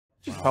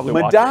She's probably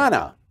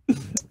Madonna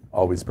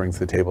always brings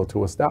the table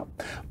to a stop.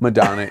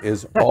 Madonna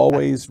is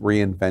always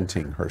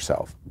reinventing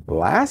herself.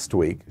 Last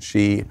week,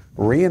 she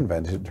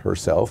reinvented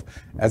herself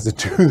as a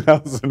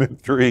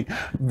 2003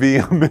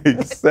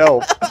 VMA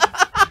self.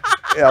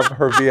 Of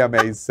her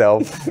VMA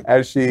self,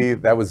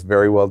 that was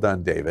very well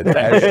done, David,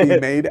 as she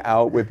made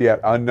out with yet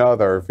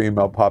another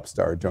female pop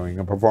star during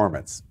a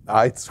performance.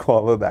 I'd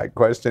swallow that.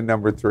 Question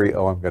number 3.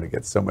 Oh, I'm going to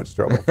get so much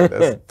trouble for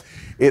this.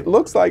 It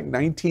looks like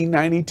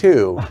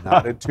 1992,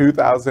 not a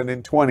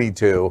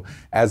 2022,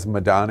 as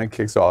Madonna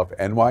kicks off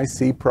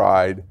NYC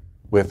Pride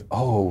with,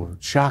 oh,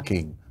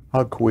 shocking,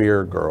 a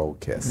queer girl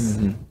kiss.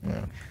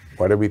 Yeah.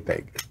 What do we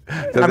think?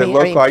 Does it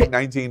look like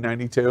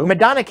 1992?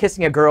 Madonna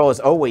kissing a girl is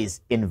always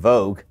in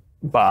vogue.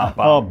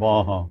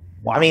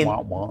 I mean,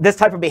 this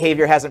type of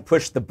behavior hasn't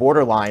pushed the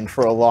borderline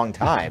for a long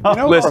time. You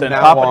know, listen,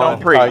 Papa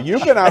don't preach.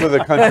 You've been out of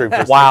the country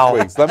for 6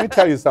 weeks. Let me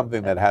tell you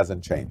something that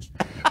hasn't changed.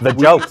 The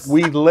jokes.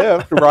 We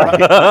lived, right?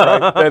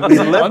 We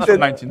lifted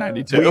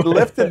 1992. We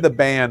lifted the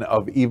ban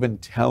of even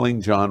telling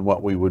John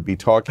what we would be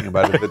talking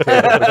about at the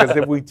table, because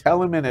if we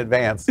tell him in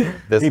advance,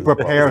 he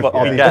prepares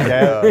all these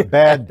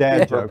bad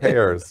dad jokes.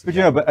 Prepares. But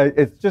you know,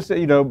 it's just,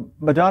 you know,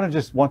 Madonna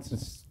just wants to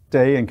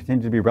stay and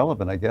continue to be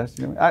relevant, I guess.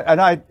 You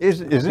know,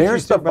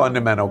 There's the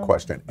fundamental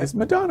question: is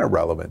Madonna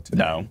relevant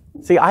today? No.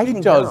 See, I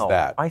think does no.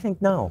 that. I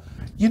think no.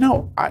 You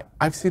know,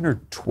 I've seen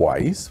her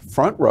twice,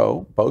 front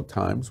row, both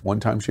times. One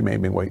time she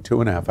made me wait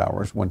 2.5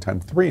 hours. One time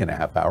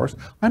 3.5 hours.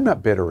 I'm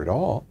not bitter at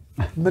all.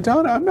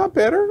 Madonna, I'm not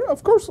bitter.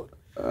 Of course,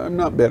 I'm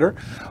not bitter.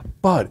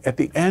 But at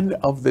the end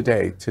of the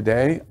day,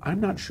 today, I'm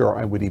not sure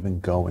I would even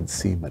go and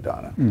see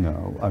Madonna.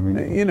 No, I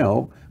mean, you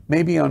know,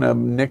 maybe on a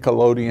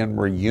Nickelodeon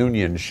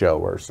reunion show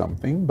or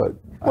something, but...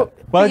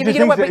 By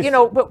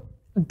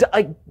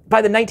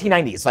the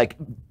 1990s, like,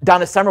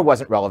 Donna Summer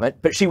wasn't relevant,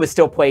 but she was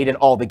still played in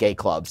all the gay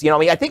clubs. You know, I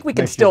mean, I think we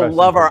can still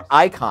love our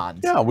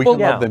icons. Yeah, we can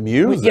love the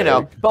music. You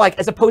know, but like,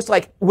 as opposed to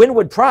like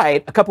Wynwood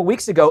Pride, a couple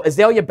weeks ago,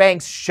 Azalea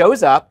Banks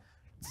shows up,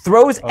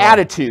 throws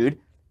attitude,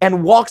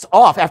 and walks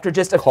off after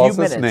just a few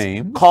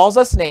minutes. Calls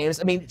us names.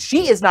 I mean,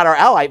 she is not our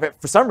ally,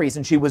 but for some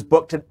reason she was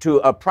booked to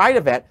a Pride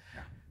event.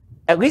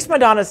 At least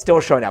Madonna's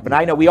still showing up, and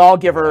I know we all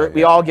give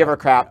her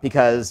crap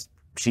because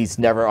she's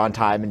never on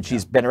time and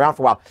she's been around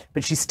for a while,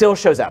 but she still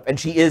shows up and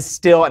she is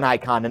still an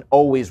icon and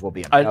always will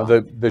be an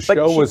icon. The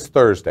show was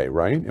Thursday,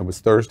 right? It was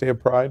Thursday of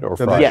Pride or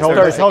Friday? Yes,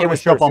 Thursday. It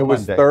was Thursday. It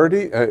was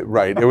 30,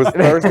 right? It was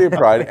Thursday of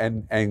Pride,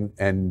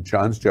 and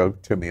John's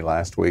joke to me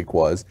last week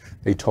was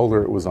they told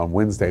her it was on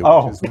Wednesday,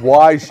 which is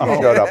why she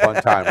showed up on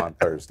time on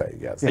Thursday.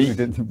 Yes.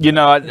 You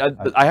know,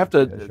 I have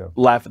to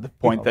laugh at the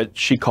point that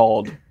she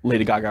called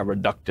Lady Gaga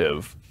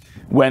reductive,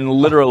 when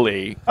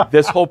literally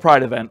this whole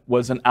Pride event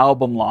was an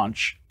album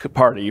launch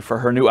party for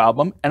her new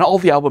album, and all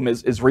the album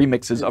is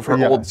remixes of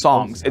her old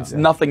songs. It's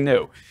nothing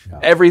new.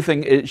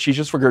 Everything she's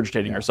just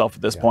regurgitating herself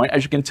at this point,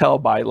 as you can tell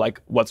by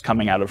like what's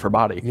coming out of her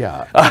body.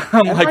 Yeah,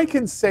 and I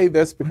can say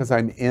this because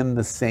I'm in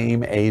the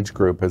same age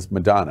group as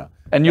Madonna.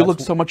 And you look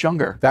so much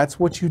younger. That's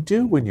what you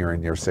do when you're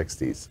in your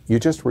 60s. You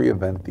just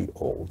reinvent the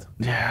old.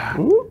 Yeah.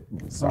 Ooh,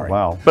 sorry. Oh,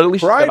 wow. But at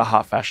least she's got a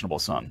hot, fashionable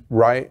son.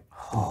 Right.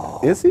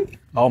 Is he?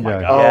 Oh my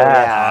God.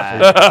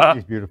 Yeah.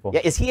 He's beautiful.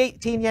 Yeah, is he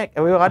 18 yet?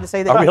 Are we allowed to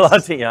say that? Are we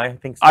allowed to? Yeah, I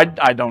think so.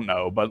 I don't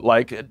know, but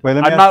like, Wait,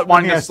 I'm not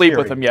wanting to sleep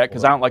with him yet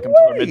because I don't like him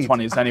till their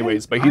mid-20s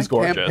anyways, but he's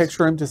gorgeous. I can't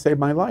picture him to save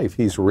my life.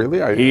 He's really,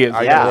 he is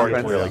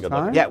really good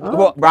looking. Yeah,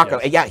 well, Rocco,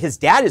 his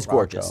dad is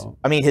gorgeous.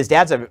 I mean, his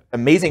dad's an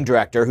amazing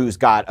director who's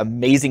got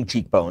amazing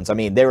cheekbones. I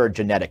mean, they're a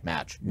genetic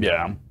match.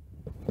 Yeah.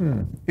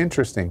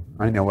 Interesting.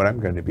 I know what I'm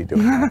going to be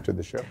doing after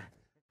the show.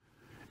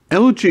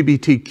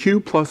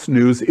 LGBTQ plus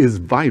news is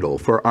vital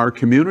for our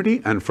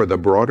community and for the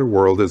broader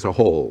world as a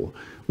whole.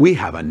 We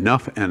have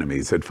enough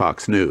enemies at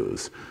Fox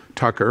News.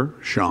 Tucker,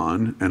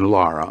 Sean, and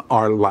Laura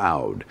are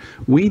loud.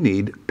 We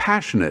need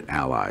passionate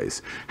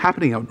allies.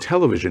 Happening Out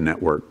Television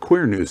Network,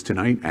 Queer News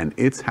Tonight, and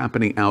It's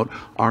Happening Out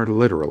are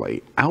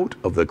literally out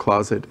of the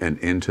closet and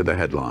into the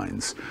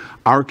headlines.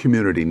 Our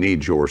community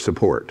needs your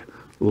support.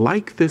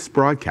 Like this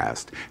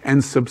broadcast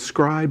and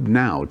subscribe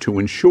now to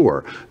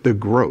ensure the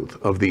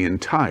growth of the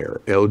entire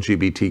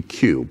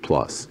LGBTQ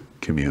plus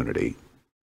community.